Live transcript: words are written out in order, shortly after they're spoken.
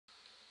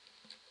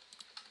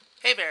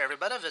Hey there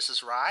everybody, this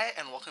is Rye,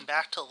 and welcome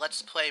back to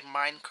Let's Play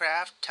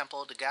Minecraft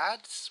Temple of the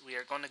Gods. We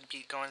are going to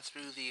be going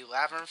through the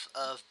Labyrinth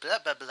of blah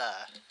blah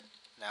blah.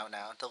 Now,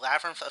 the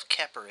Labyrinth of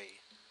Keperi.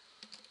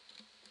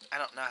 I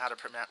don't know how to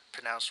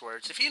pronounce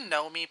words. If you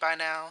know me by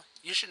now,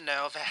 you should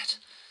know that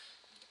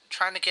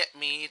trying to get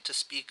me to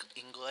speak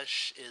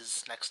English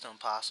is next to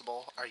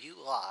impossible. Are you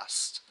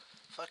lost?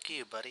 Fuck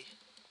you, buddy.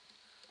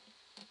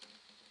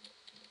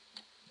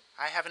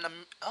 I have an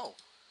oh.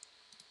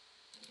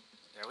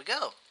 There we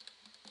go.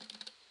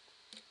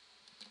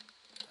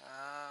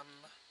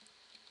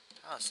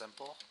 That was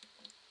simple.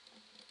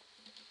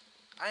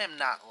 I am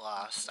not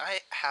lost. I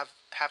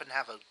happen to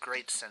have a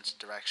great sense of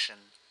direction.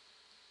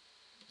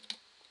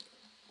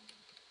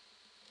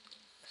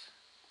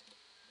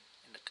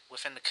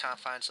 Within the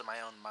confines of my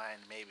own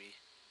mind, maybe.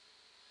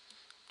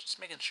 Just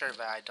making sure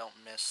that I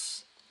don't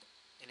miss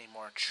any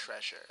more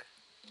treasure.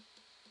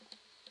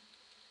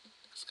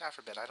 Because God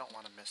forbid, I don't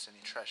want to miss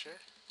any treasure.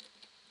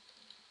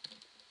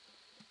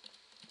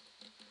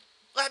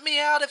 Let me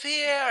out of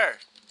here!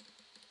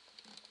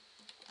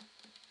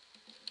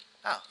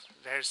 Oh,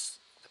 there's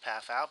the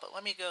path out, but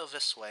let me go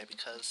this way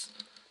because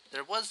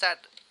there was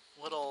that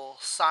little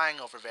sign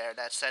over there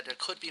that said there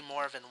could be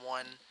more than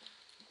one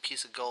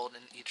piece of gold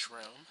in each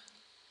room.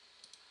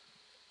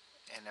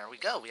 And there we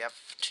go, we have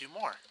two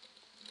more.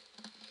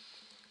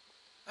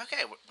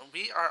 Okay,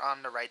 we are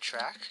on the right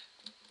track.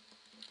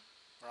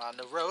 We're on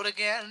the road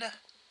again.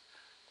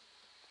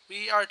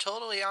 We are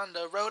totally on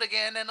the road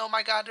again, and oh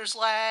my god, there's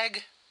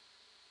lag.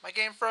 My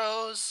game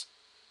froze.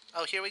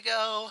 Oh, here we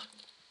go.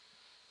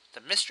 The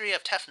Mystery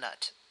of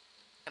Tefnut.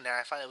 And there,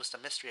 I thought it was the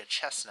Mystery of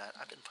Chestnut.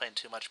 I've been playing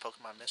too much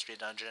Pokemon Mystery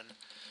Dungeon.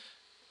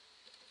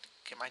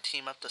 Get my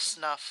team up to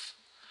snuff.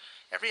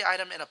 Every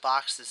item in a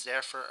box is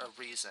there for a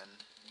reason.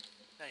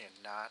 No, you're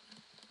not.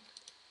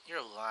 You're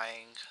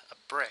lying. A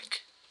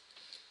brick.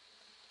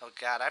 Oh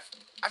god,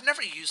 I've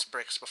never used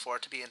bricks before,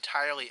 to be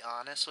entirely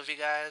honest with you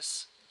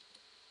guys.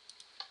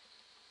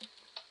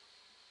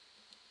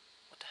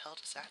 What the hell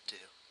does that do?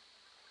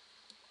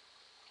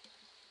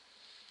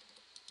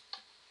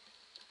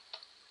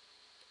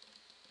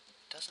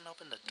 It doesn't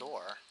open the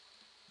door.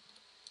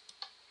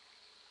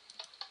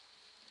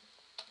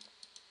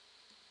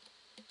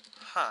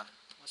 Huh.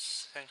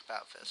 Let's think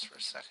about this for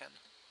a second.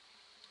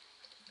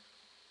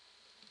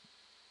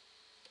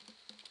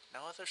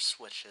 No other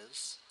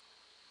switches.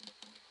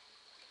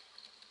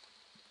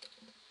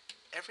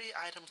 Every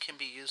item can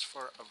be used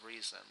for a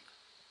reason.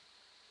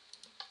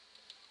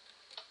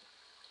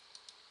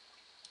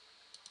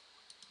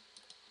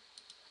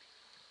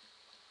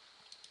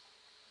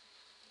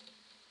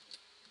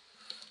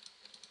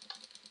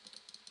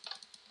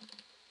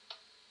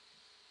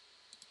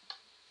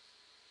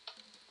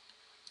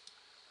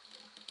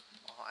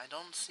 Well, I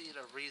don't see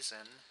the reason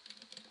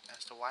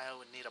as to why I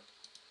would need a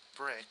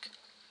brick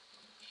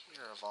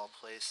here of all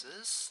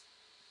places.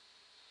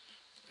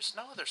 There's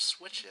no other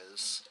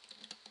switches.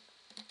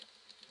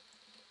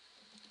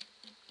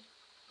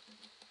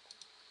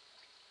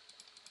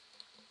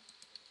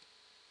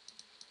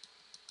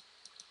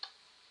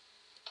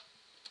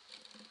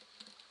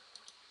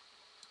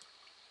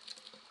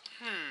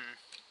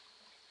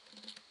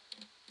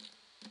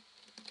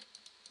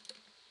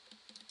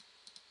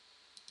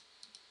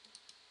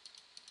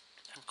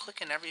 I'm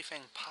clicking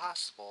everything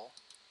possible.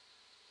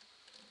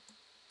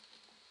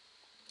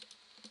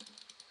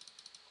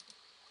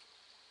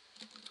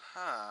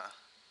 Huh.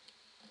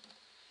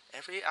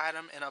 Every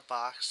item in a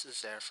box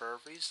is there for a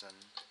reason.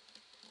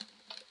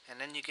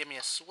 And then you give me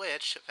a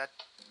switch that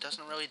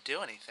doesn't really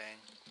do anything.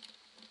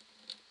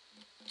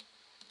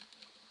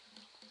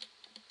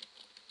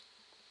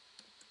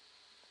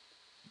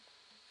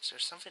 Is there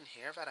something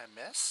here that I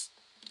missed?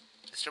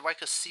 Is there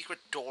like a secret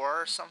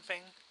door or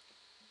something?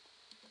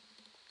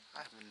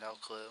 I have no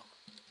clue.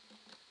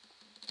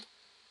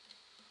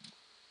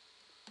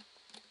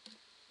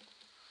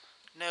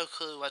 No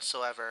clue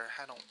whatsoever.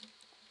 I don't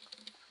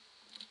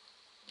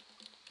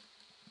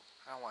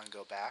want to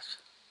go back.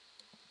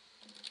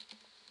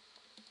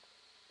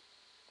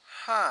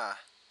 Huh.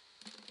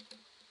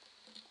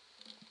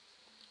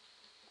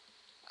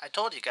 I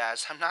told you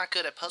guys, I'm not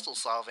good at puzzle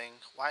solving.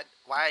 Why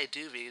I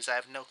do these, I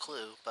have no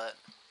clue, but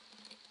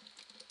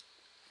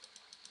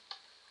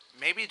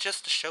maybe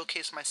just to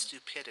showcase my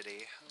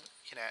stupidity.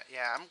 You know,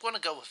 yeah, I'm going to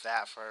go with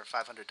that for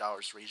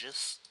 $500,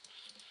 Regis.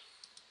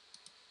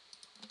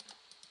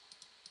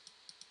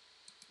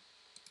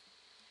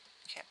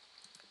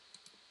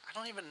 I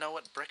don't even know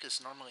what brick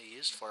is normally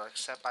used for,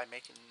 except by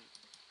making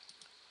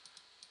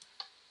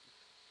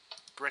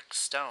brick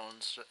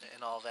stones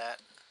and all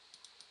that.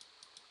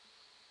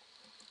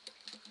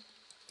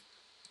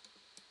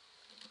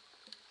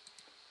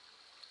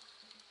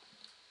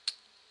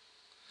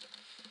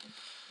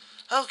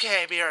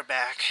 Okay, be right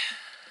back.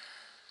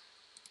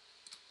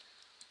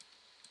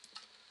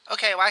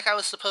 Okay, like I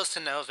was supposed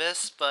to know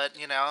this, but,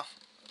 you know,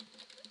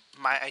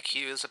 my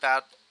IQ is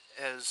about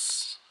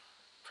as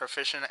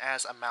proficient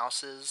as a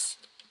mouse's.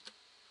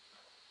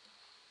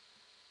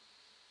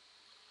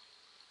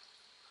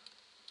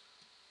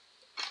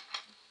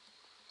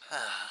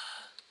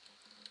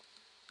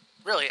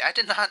 Really, I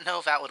did not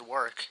know that would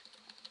work.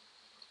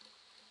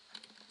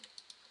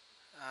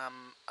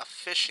 A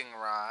fishing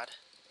rod.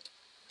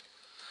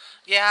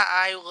 Yeah,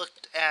 I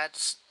looked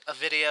at a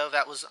video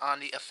that was on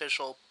the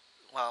official,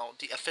 well,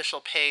 the official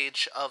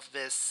page of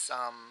this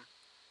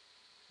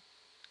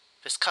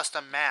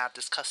custom map,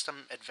 this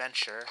custom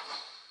adventure.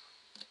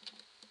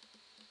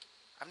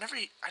 I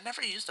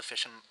never used a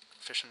fishing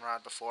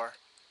rod before.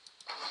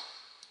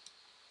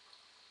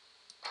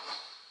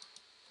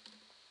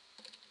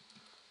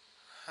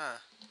 Huh.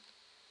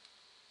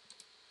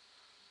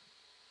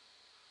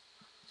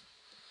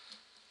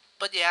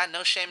 But yeah,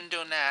 no shame in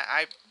doing that.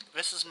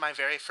 This is my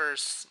very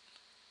first,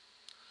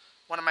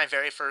 one of my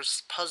very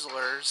first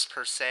puzzlers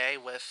per se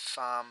with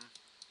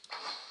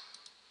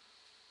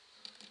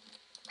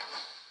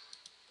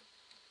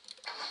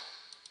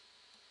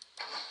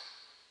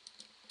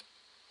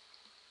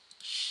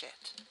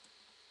shit.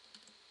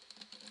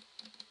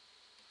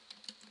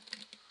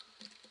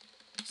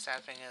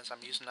 Sad thing is, I'm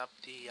using up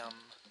the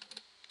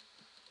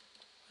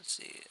let's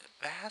see.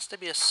 There has to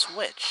be a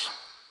switch.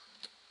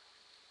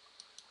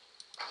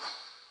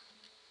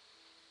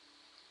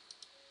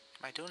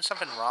 Am I doing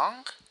something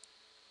wrong?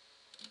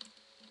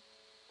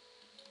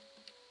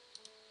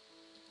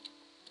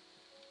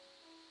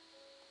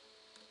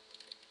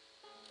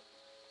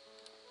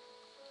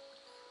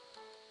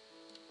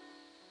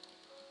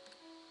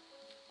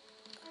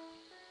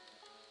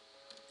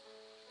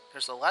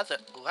 There's a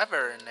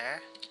lever in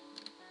there.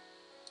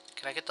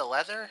 Can I get the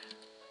leather?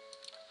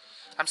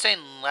 I'm saying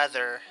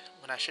leather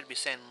when I should be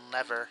saying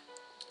lever.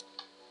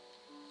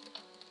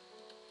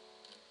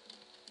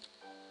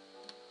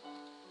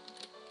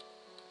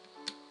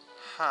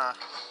 Huh.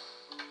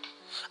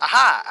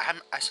 Aha!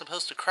 I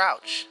supposed to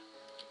crouch.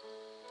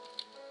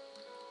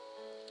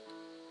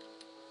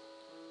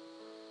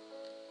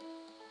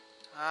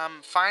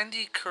 Find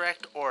the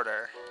correct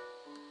order.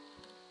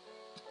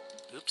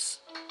 Oops.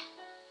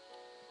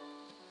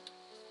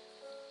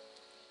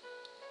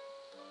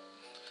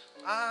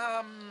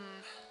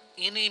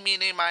 Eeny,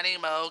 meeny, miny,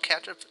 mo,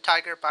 catch a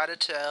tiger by the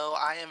tail.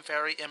 I am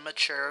very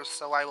immature,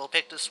 so I will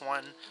pick this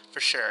one for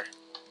sure.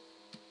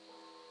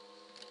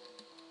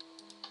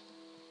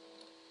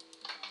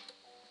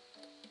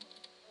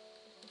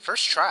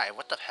 First try,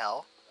 what the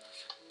hell?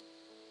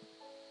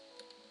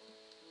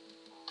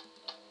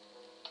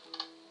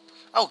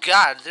 Oh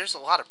god, there's a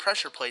lot of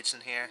pressure plates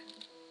in here.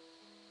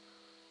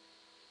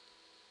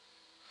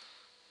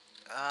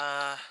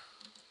 Uh...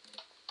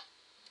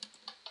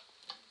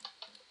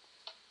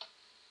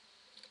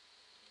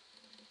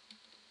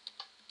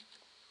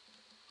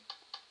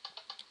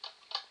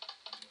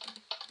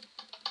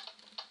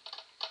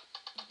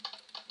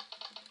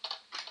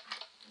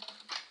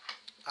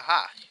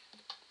 Aha.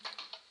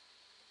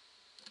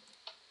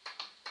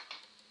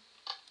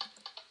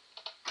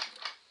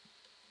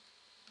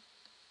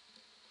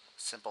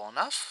 Simple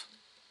enough.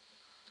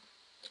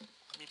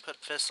 Let me put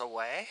this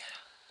away,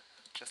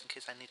 just in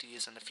case I need to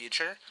use in the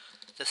future.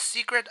 The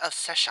Secret of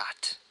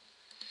Seshat.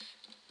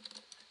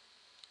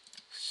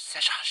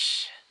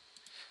 Seshash.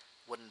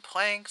 Wooden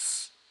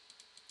planks.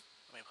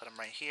 Let me put them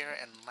right here,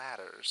 and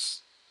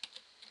ladders.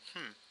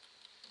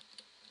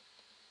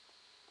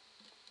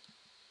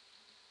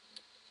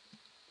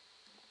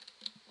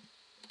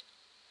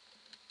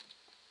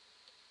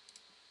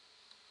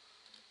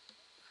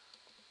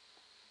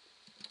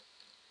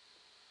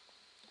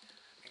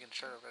 Making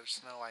sure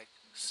there's no, like,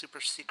 super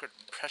secret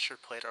pressure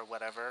plate or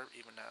whatever,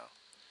 even though...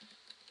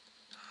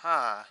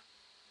 Huh.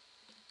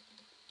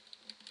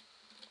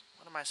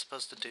 What am I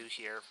supposed to do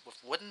here with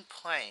wooden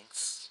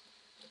planks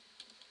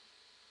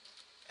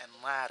and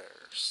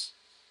ladders?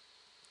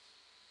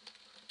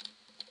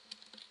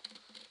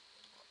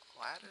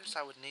 Ladders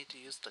I would need to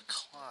use to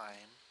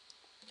climb.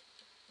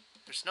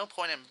 There's no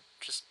point in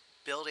just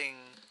building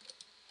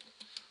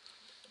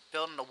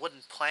the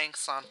wooden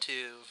planks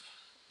onto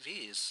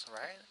these,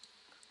 right?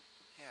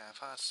 Yeah, I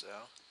thought so.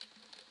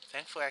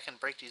 Thankfully I can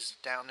break these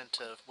down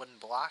into wooden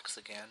blocks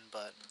again,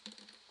 but...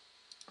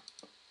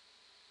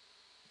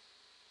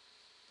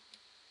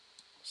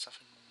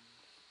 Something...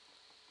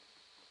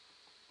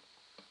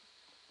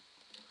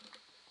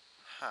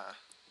 Huh.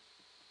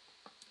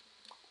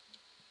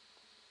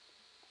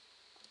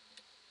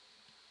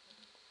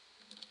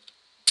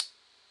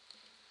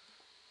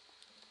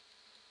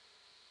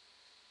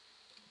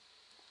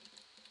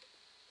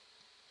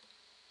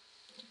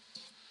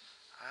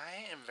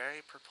 I am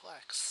very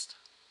perplexed.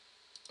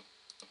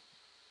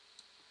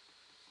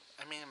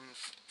 I mean,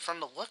 from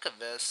the look of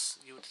this,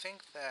 you would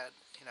think that,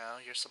 you know,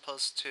 you're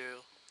supposed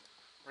to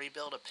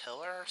rebuild a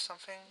pillar or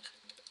something.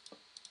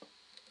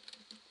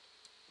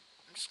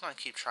 I'm just gonna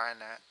keep trying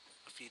that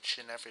with each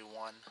and every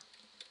one.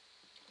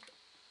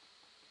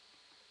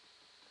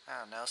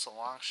 I don't know, it's a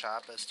long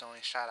shot, but it's the only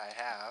shot I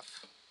have.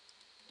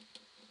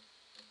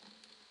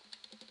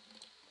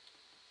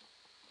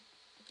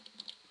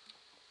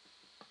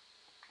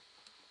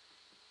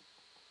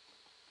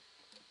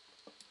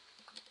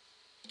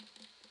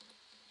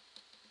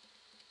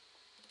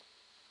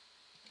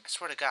 I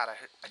swear to God,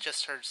 I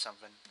just heard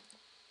something.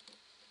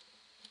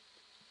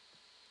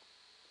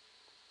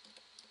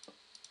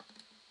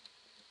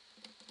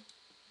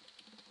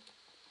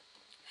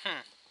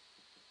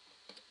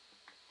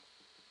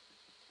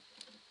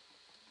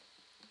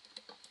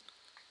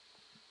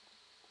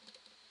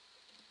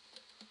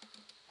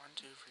 1,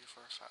 2, 3,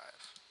 4,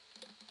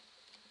 5.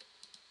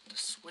 The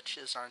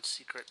switches aren't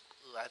secret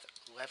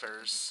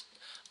levers.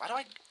 Why do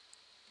I...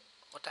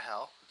 What the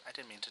hell? I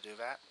didn't mean to do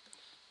that.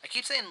 I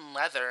keep saying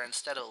leather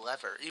instead of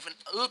lever. Even...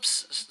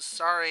 Oops!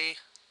 Sorry.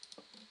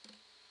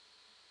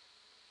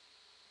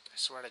 I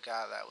swear to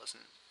God that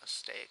wasn't a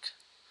mistake.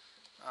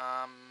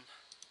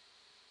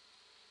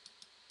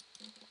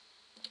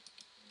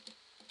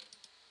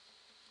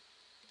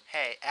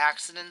 Hey,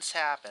 accidents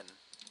happen.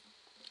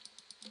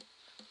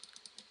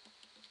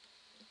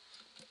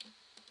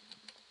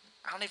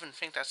 I don't even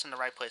think that's in the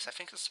right place. I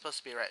think it's supposed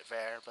to be right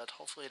there, but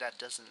hopefully that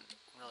doesn't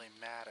really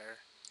matter.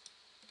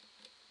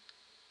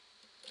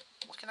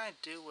 What can I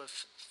do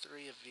with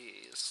 3 of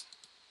these?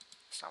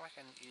 It's not like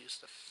I can use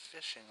the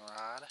fishing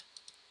rod.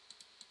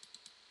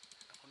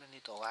 I'm gonna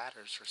need the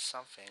ladders for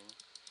something.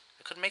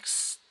 I could make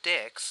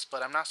sticks,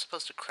 but I'm not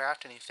supposed to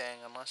craft anything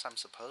unless I'm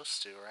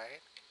supposed to,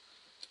 right?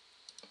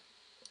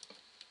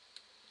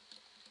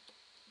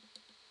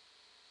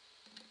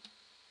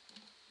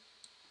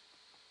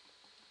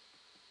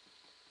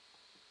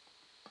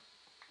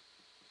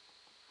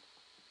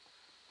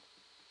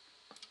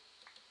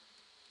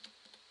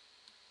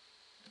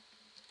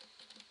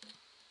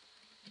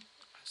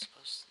 I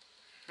suppose...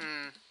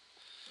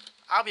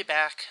 I'll be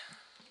back.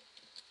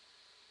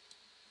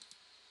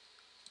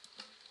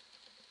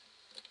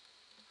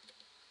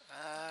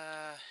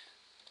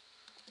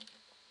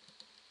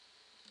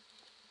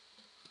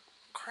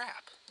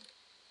 Crap.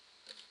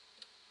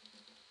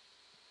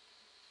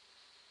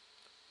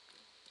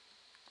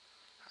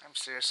 I'm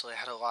seriously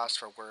at a loss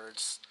for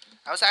words.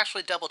 I was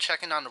actually double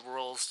checking on the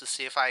rules to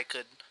see if I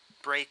could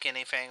break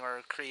anything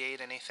or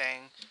create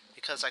anything,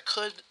 because I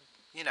could,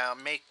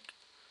 make,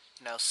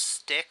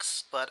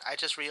 sticks, but I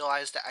just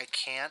realized that I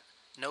can't.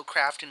 No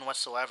crafting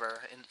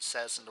whatsoever, it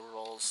says in the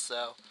rules,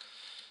 so...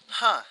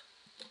 Huh.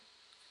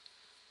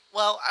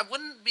 Well, I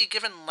wouldn't be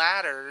given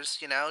ladders,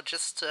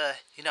 just to,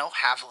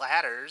 have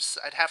ladders.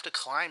 I'd have to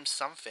climb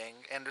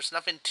something, and there's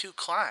nothing to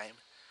climb.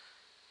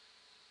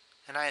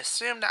 And I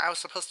assumed that I was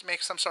supposed to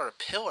make some sort of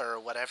pillar or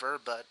whatever,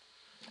 but...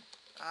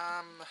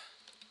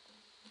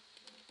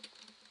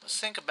 Let's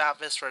think about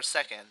this for a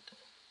second.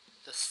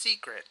 The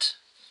secret.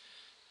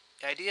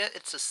 The idea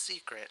it's a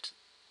secret.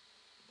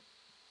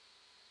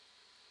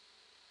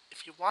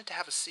 If you want to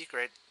have a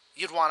secret,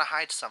 you'd want to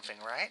hide something,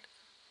 right?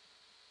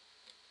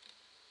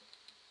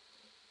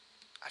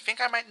 I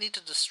think I might need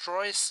to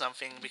destroy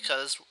something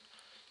because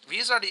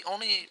these are the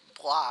only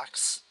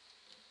blocks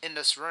in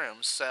this room,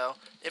 so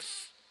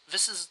if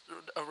this is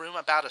a room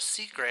about a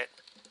secret,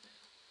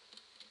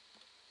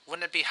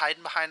 wouldn't it be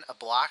hiding behind a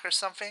block or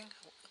something?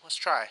 Let's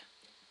try.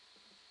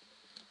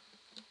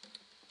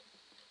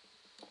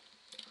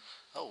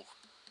 Oh.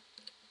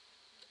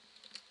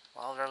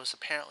 Well, there was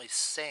apparently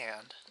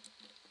sand.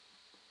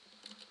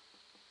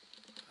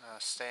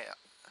 Stay up.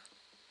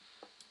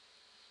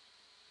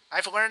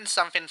 I've learned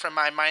something from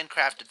my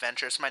Minecraft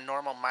adventures, my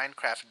normal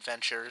Minecraft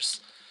adventures.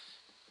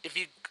 If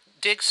you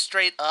dig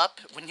straight up,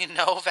 when you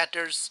know that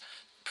there's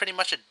pretty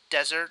much a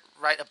desert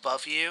right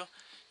above you,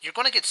 you're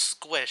going to get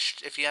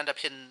squished if you end up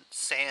hitting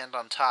sand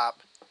on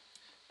top.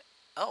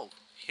 Oh,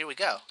 here we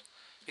go.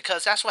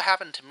 Because that's what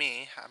happened to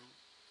me.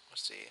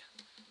 Let's see.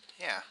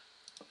 Yeah.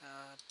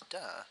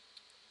 Duh.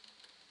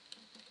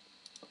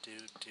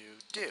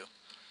 Do.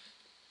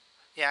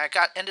 Yeah,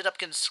 I ended up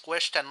getting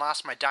squished and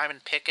lost my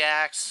diamond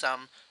pickaxe,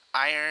 some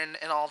iron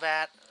and all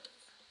that.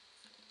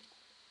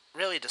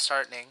 Really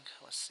disheartening.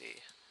 Let's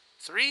see.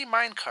 3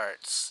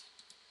 minecarts.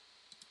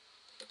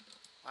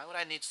 Why would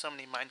I need so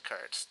many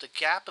minecarts? The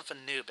Gap of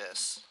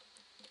Anubis.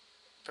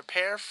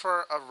 Prepare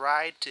for a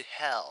ride to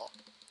hell.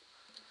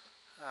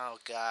 Oh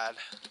god.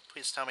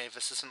 Please tell me if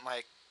this isn't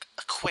like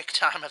a quick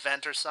time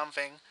event or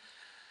something.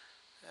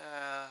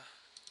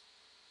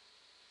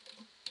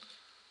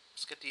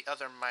 Let's get the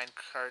other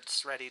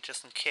minecarts ready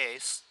just in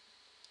case.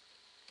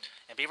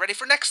 And be ready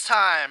for next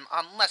time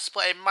on Let's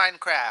Play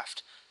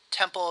Minecraft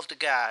Temple of the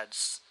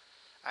Gods.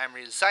 I'm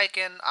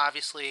Ryouseiken,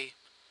 obviously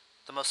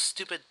the most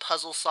stupid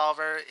puzzle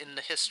solver in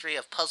the history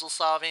of puzzle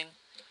solving,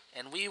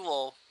 and we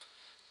will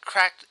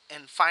crack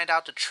and find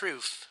out the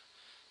truth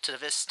to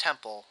this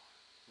temple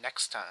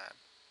next time.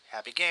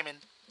 Happy gaming!